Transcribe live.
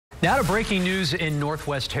Now to breaking news in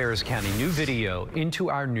Northwest Harris County. New video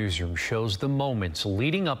into our newsroom shows the moments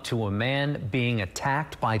leading up to a man being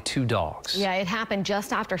attacked by two dogs. Yeah, it happened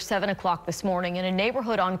just after 7 o'clock this morning in a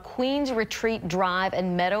neighborhood on Queens Retreat Drive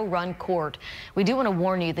and Meadow Run Court. We do want to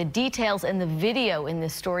warn you, the details in the video in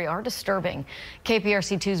this story are disturbing.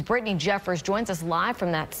 KPRC2's Brittany Jeffers joins us live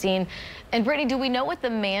from that scene. And Brittany, do we know what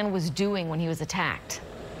the man was doing when he was attacked?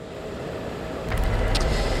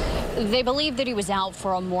 They believe that he was out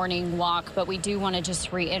for a morning walk, but we do want to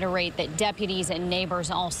just reiterate that deputies and neighbors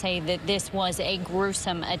all say that this was a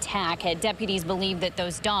gruesome attack. Deputies believe that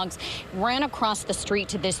those dogs ran across the street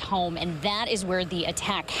to this home, and that is where the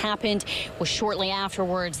attack happened. It was shortly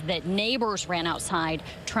afterwards that neighbors ran outside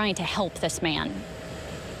trying to help this man.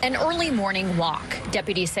 An early morning walk.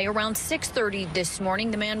 Deputies say around 6:30 this morning,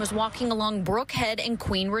 the man was walking along Brookhead and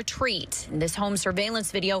Queen Retreat. This home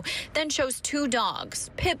surveillance video then shows two dogs,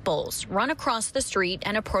 pit bulls, run across the street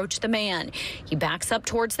and approach the man. He backs up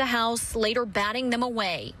towards the house, later batting them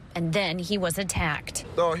away, and then he was attacked.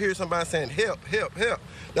 So I hear somebody saying, help, help, help.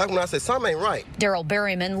 That's when I said, something ain't right. Daryl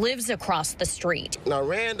Berryman lives across the street. And I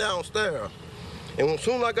ran downstairs, and as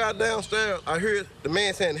soon as I got downstairs, I heard the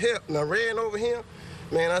man saying, help, and I ran over him.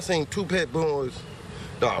 Man, I seen two pit bulls,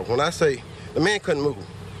 dog. When I say the man couldn't move,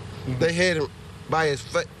 they had him by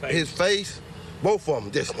his face, both of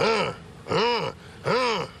them just, I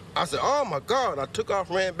said, oh my God. I took off,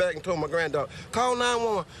 ran back, and told my granddaughter, call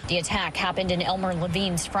 911. The attack happened in Elmer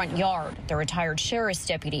Levine's front yard. The retired sheriff's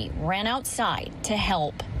deputy ran outside to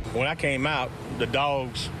help. When I came out, the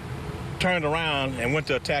dogs turned around and went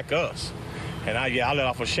to attack us. And I let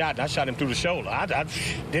off a shot, and I shot him through the shoulder. I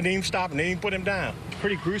didn't even stop and didn't even put him down.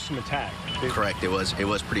 Pretty gruesome attack. Correct. It was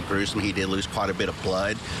pretty gruesome. He did lose quite a bit of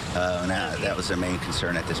blood, and that was the main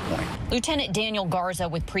concern at this point. Lieutenant Daniel Garza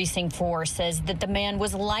with Precinct 4 says that the man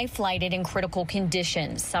was life-flighted in critical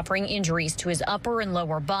conditions, suffering injuries to his upper and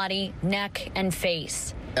lower body, neck, and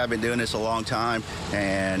face. I've been doing this a long time,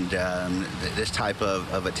 and this type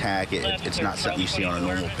of attack, it's not something you see on a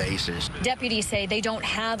normal basis. Deputies say they don't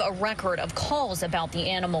have a record of calls about the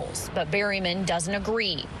animals, but Berryman doesn't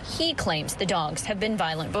agree. He claims the dogs have been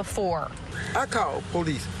violent before. I called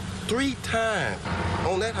police 3 times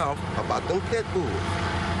on that house about them pit bulls.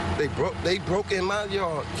 They broke in my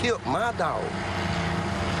yard, killed my dog.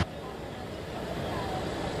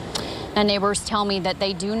 And neighbors tell me that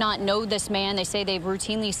they do not know this man. They say they've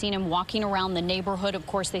routinely seen him walking around the neighborhood. Of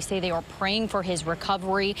course, they say they are praying for his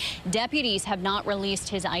recovery. Deputies have not released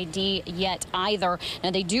his ID yet either.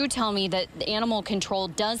 Now, they do tell me that the animal control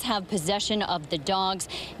does have possession of the dogs.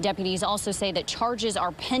 Deputies also say that charges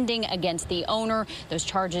are pending against the owner. Those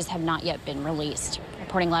charges have not yet been released.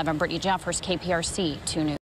 Reporting live, I'm Brittany Jeffers, KPRC 2 News.